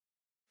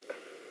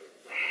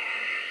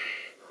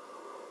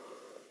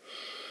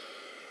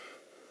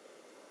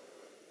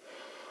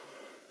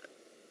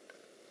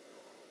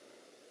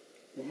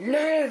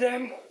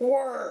them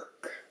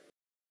work.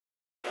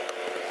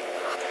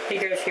 Hey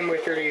guys,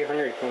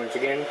 M7700 once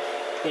again,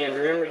 and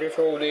remember this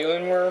old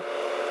Alienware?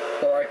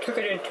 Well, I took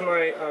it into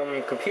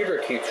my computer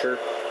teacher,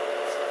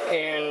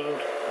 and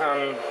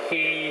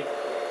he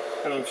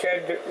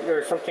said there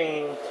was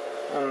something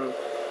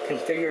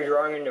configured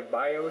wrong in the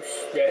BIOS,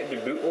 that the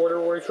boot order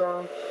was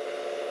wrong,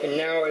 and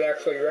now it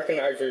actually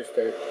recognizes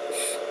the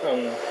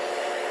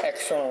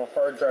external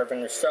hard drive on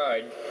the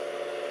side,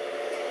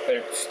 but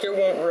it still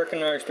won't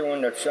recognize the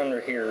one that's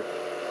under here.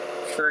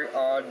 It's very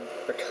odd,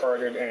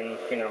 retarded, and,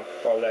 you know,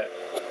 all that.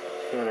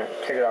 I'm gonna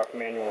take it off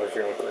manual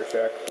zoom for a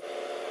sec.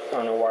 I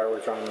don't know why it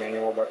was on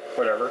manual, but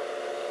whatever.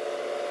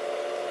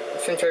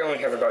 Since I only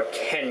have about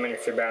 10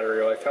 minutes of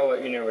battery life, I'll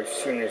let you know as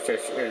soon as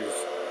this is,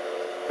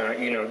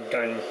 you know,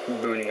 done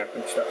booting up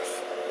and stuff.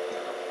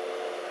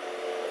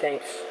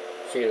 Thanks.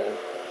 See you then.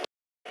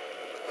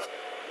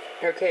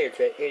 Okay, it's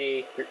at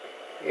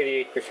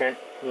 88%,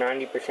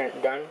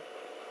 90% done.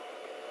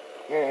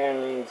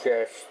 And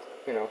just,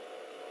 you know,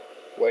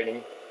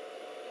 waiting.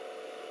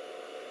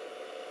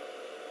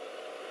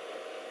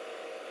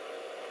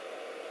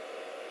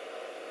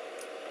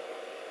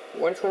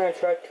 Once when I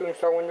tried to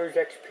install Windows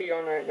XP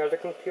on another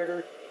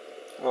computer,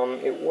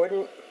 it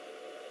wouldn't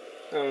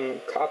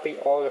copy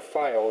all the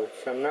files.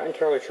 I'm not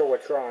entirely sure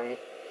what's wrong,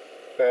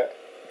 but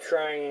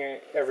trying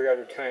it every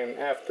other time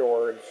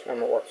afterwards, it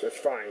works just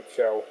fine,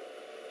 so,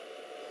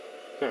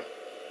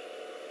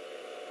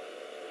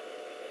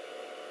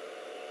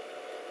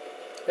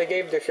 I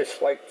gave this a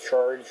slight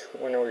charge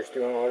when I was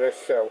doing all this,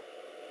 so,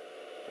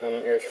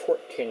 there's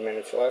 14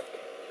 minutes left.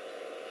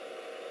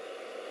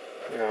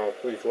 Now,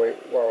 please wait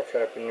while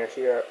setup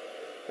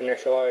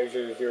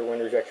initializes your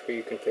Windows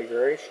XP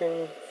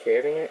configuration,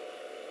 saving it,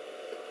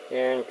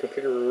 and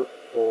computer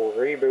will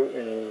reboot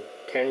in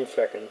 10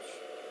 seconds.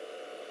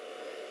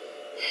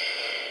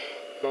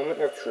 Moment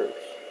of truth.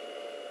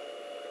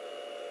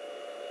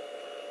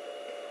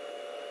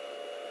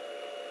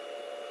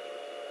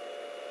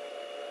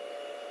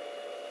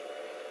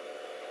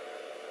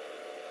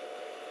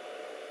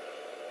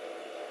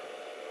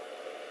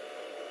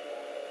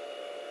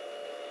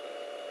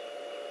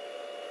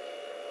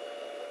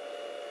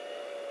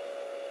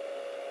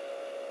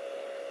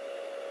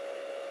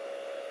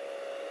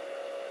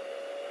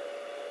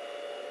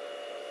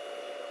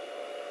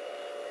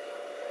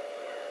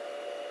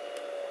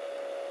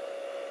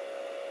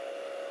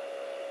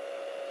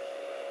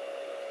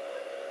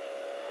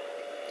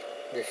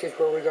 This is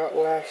where we got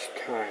last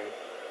time.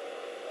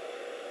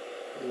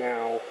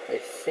 Now, I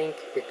think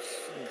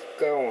it's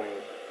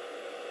going.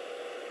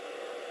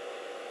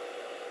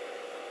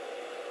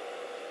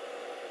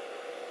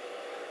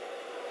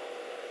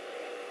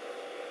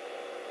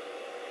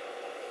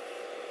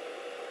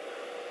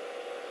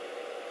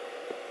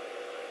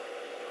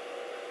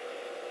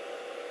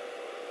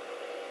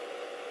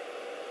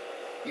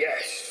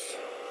 Yes!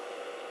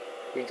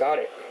 We got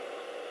it.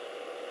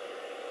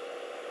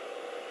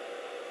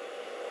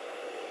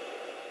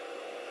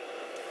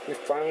 We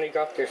finally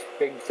got this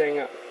big thing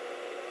up.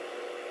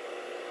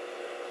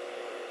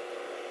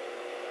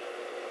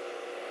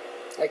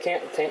 I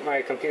can't thank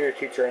my computer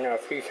teacher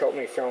enough. He's helped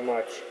me so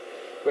much.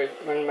 But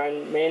when my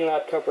main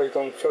laptop was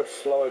going so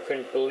slow I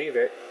couldn't believe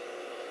it,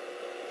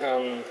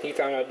 he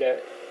found out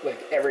that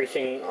like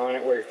everything on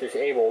it was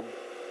disabled.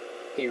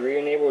 He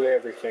re-enabled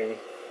everything.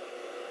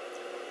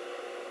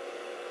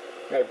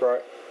 I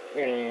brought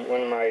in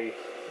one of my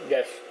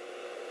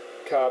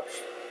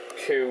desktops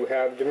to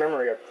have the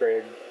memory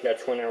upgrade.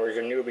 That's when I was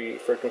a newbie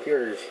for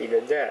computers. He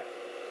did that.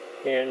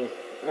 And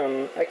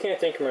I can't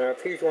thank him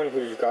enough. He's the one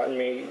who's gotten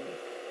me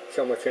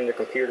so much into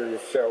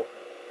computers, so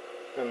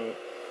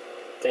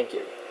thank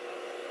you.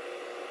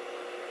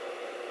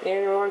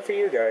 And on for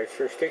you guys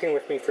for sticking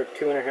with me for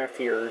 2.5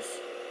 years.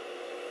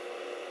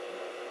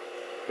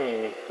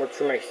 What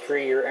should my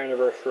 3-year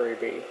anniversary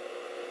be?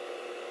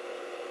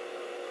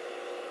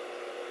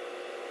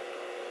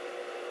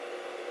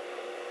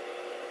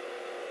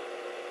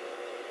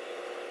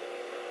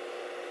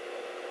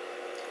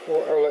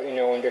 Well, I'll let you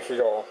know when this is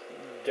all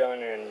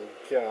done and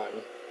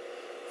done,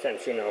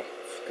 since, you know,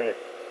 it's going to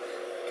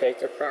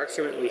take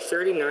approximately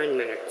 39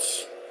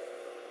 minutes.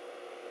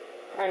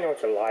 I know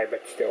it's a lie,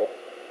 but still.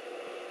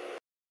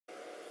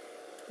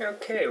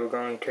 Okay, we're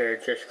going to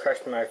just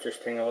customize this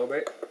thing a little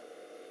bit.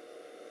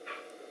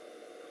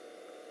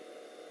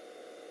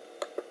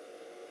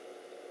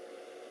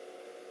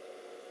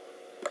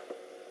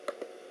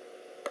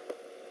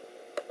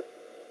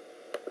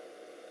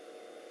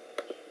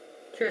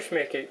 Just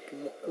make it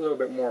a little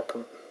bit more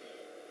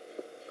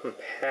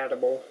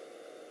compatible.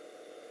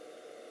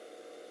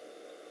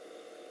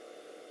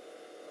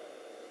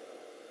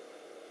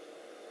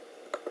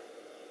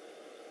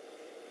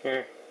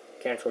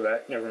 Cancel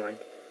that, never mind.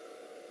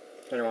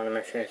 I don't want to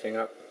mess anything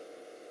up.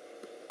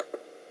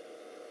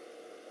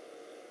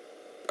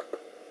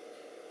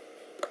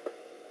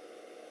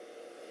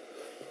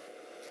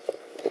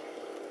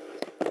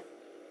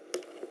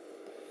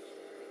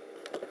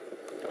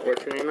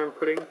 What's the name I'm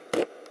putting?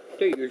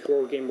 The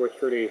usual Game Boy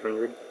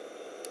 3800.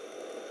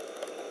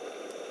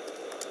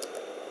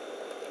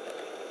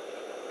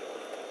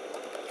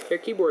 The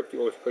keyboard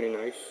feels pretty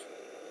nice.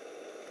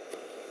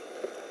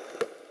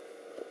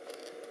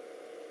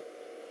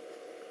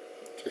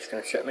 Just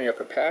gonna set me up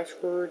a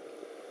password.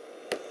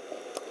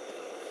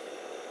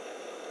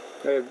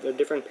 I have the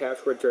different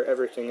passwords for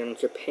everything, and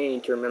it's a pain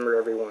to remember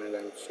every one of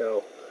them,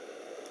 so.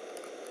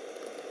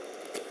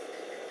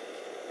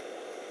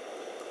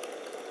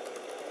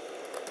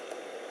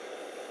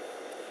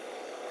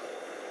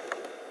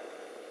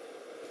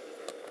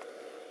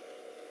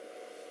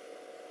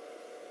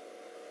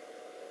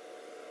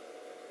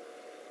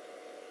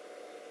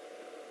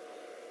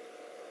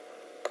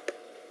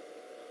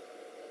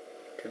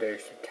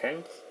 Today's the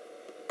 10th,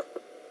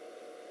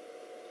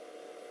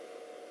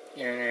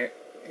 and it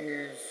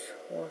is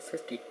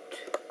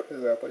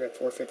 4:52. I put at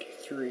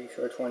 4:53,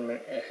 so it's 1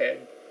 minute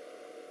ahead.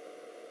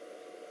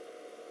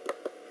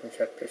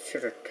 It's at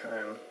Pacific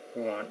time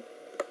we want.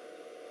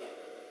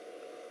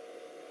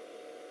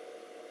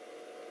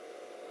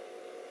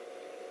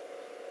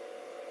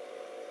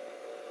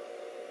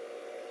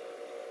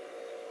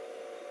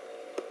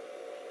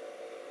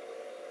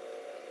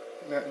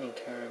 Mountain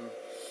time,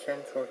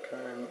 Central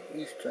time,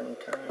 Eastern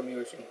time,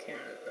 US and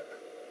Canada.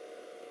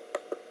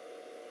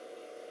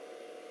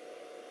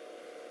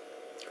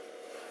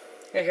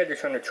 I had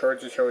this on the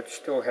charger, so it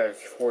still has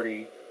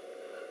 14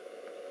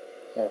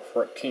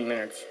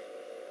 minutes.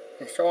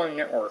 Installing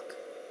network.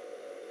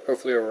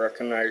 Hopefully it'll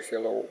recognize the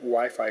little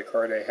Wi-Fi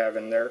card I have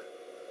in there.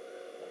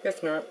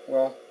 If not,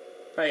 well,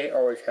 I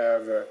always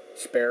have a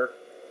spare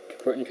to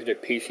put into the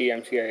PC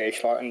MCIA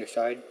slot on the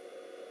side.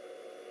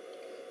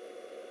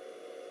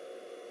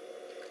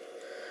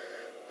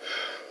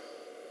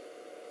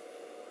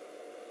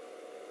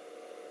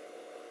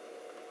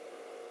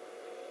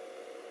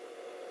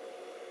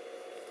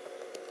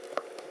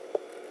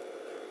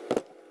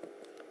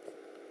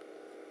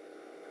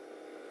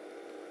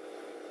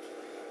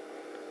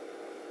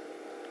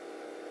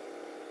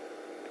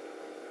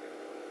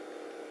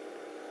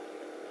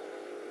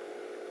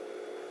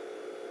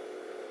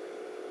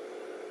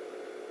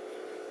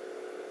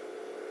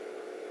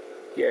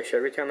 Yes,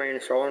 every time I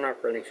install an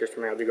operating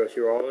system I have to go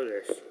through all of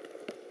this.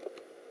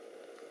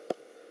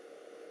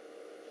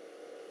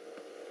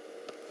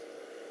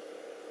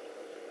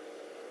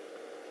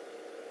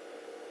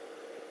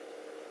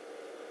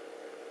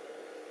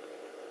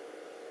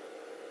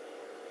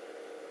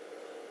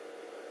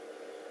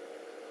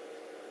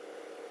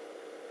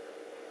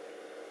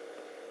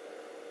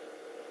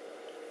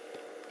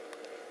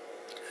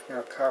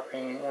 Now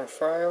copying more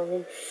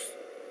files.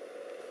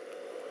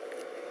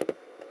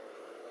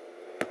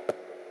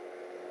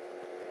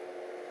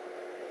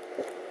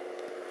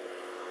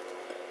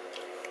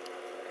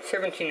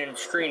 "17-inch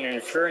screen, and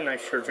it's very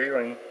nice for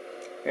viewing,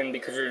 and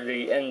because of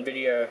the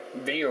NVIDIA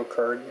video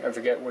card, I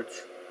forget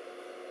which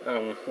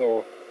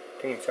little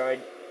thing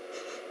inside.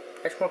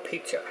 That's more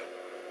pizza.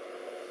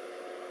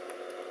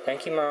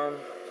 Thank you,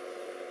 Mom.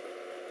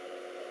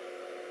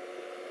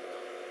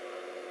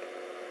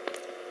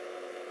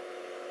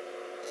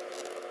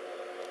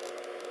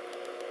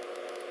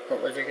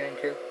 What was I getting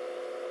to?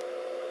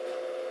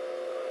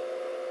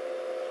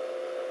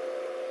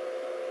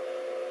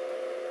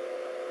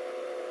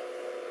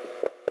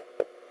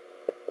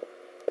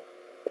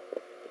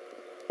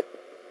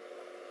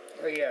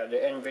 Oh yeah, the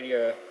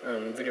NVIDIA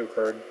video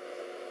card.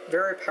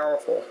 Very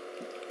powerful.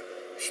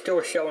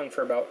 Still selling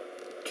for about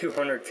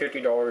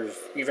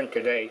 $250 even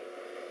today.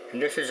 And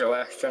this is a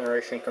last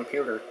generation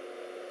computer.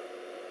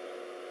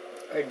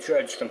 I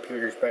judge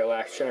computers by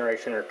last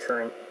generation or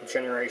current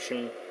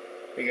generation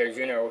because,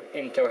 you know,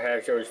 Intel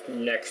has those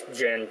next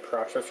gen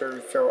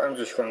processors, so I'm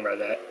just going by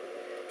that.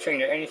 Saying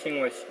that anything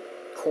with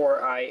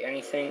Core i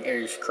anything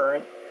is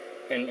current,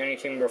 and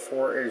anything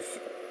before is,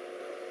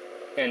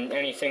 and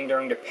anything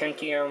during the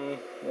Pentium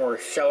or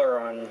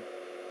Celeron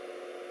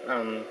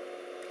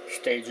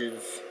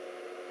stages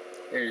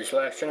is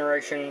last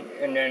generation,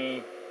 and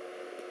then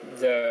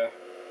the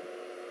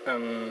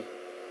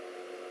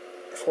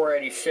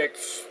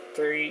 486,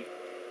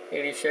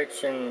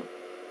 386, and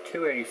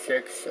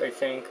 286, I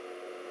think,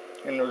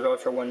 and there was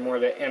also one more,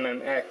 the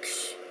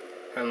MMX,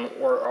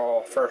 were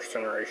all first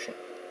generation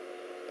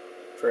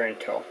for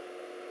Intel.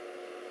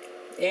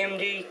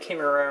 AMD came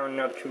around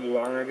not too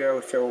long ago,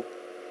 so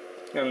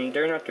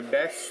they're not the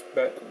best,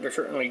 but they're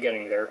certainly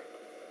getting there.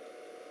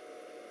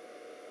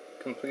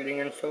 Completing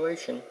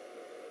installation.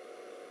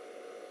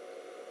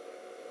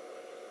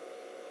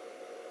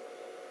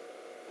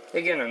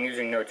 Again, I'm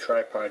using no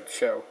tripod,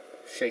 so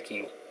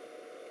shaking.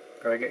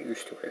 Gotta get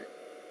used to it.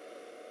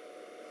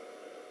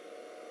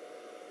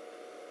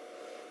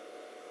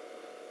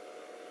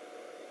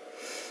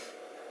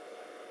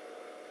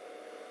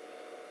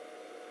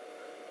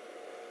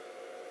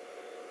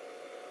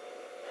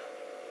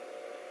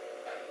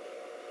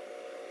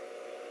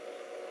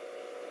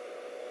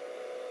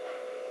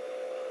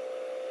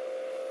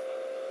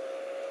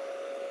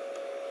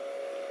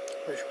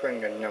 Let's bring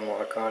the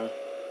numlock on.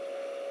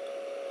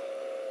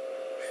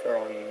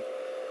 So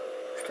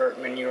start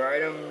menu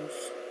items.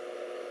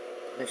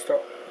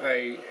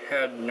 I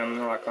had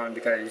numlock on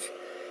because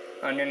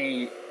on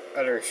any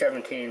other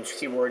 17-inch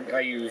keyboard,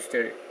 I use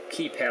the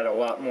keypad a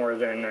lot more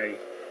than I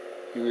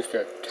use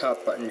the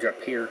top buttons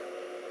up here.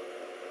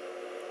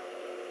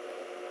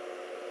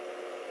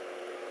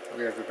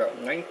 We have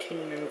about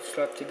 19 minutes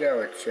left to go,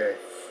 it says.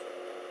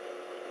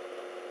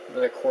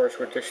 But of course,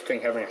 with this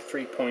thing having a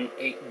 3.8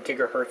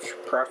 gigahertz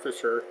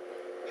processor,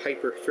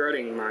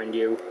 hyper-threading, mind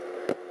you,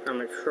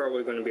 it's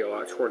probably going to be a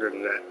lot shorter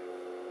than that.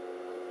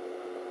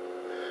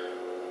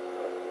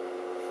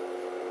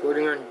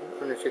 Loading on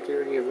the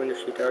security of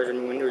Windows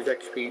 2000, Windows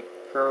XP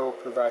Pro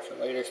provides the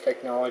latest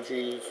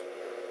technologies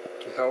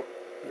to help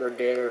your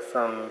data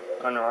from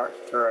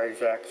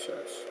unauthorized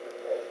access.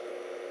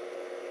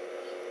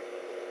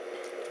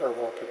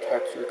 Firewall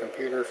protects your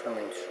computer from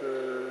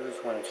intruders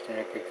when it's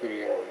connected to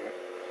the internet.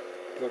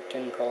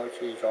 Built-in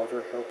policies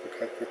also help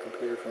protect your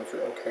computer from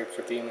certain types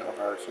of email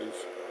viruses.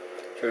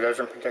 So it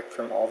doesn't protect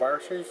from all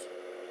viruses?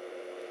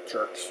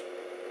 Jerks.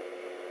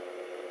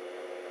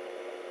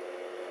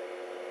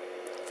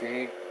 If you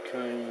need to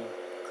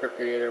encrypt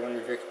the data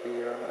Windows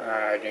XP,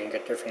 I didn't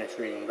get to finish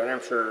reading, but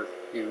I'm sure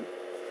you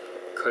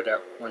could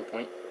at one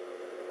point.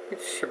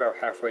 It's about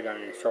halfway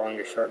done installing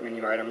the start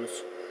menu items.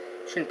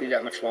 Shouldn't be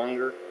that much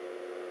longer.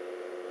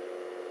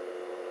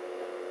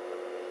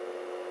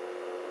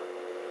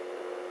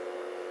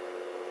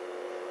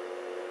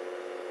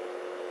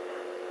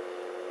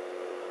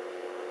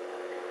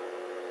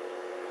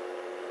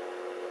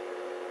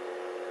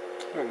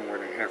 A little more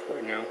than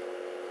halfway now.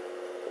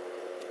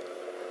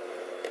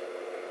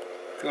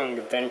 Feeling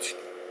the vents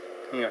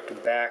coming out the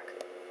back,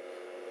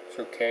 it's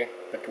okay,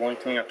 but the one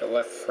coming out the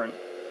left front,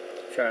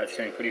 it's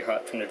getting pretty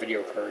hot from the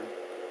video card.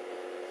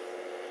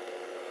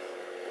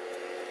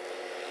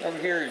 Over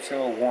here it's a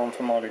little warm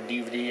from all the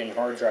DVD and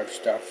hard drive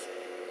stuff.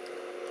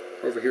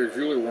 Over here it's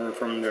really warm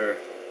from the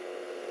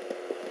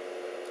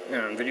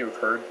video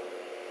card.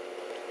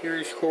 Here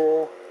is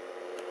cool.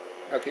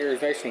 Up here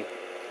is nice and,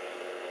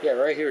 yeah,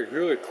 right here is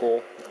really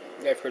cool.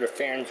 That's where the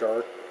fans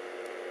are,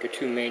 the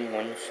two main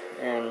ones,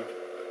 and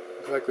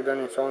looks like we're done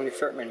installing the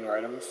start menu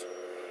items.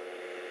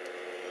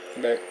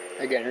 But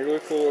again, really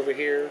cool over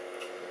here.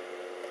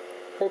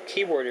 The whole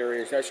keyboard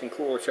area is nice and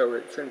cool, so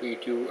it shouldn't be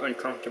too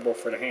uncomfortable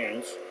for the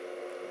hands.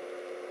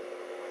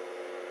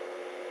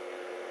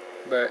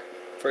 But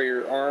for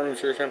your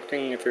arms or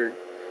something, if you're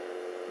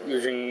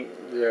using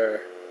the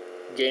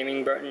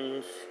gaming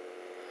buttons,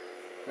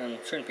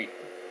 it shouldn't be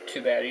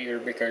too bad either,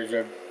 because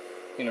of,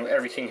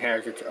 everything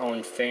has its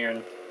own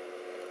fan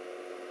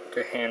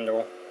to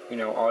handle,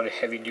 all the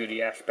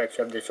heavy-duty aspects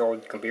of this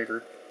old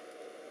computer.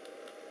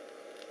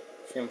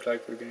 Seems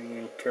like we're getting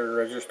into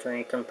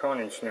registering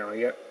components now.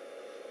 Yep.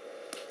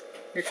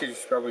 This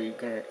is probably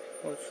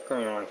it's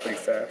going along pretty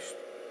fast.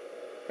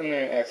 I'm gonna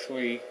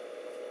actually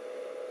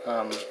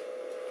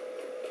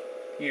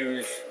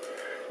use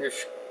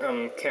this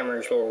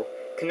camera's little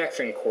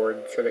connection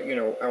cord so that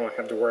I won't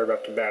have to worry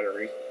about the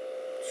battery.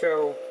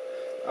 So,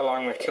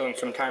 along with killing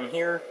some time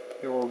here,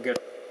 you will get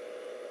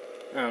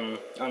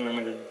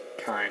unlimited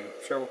time.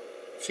 So,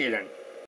 see you then.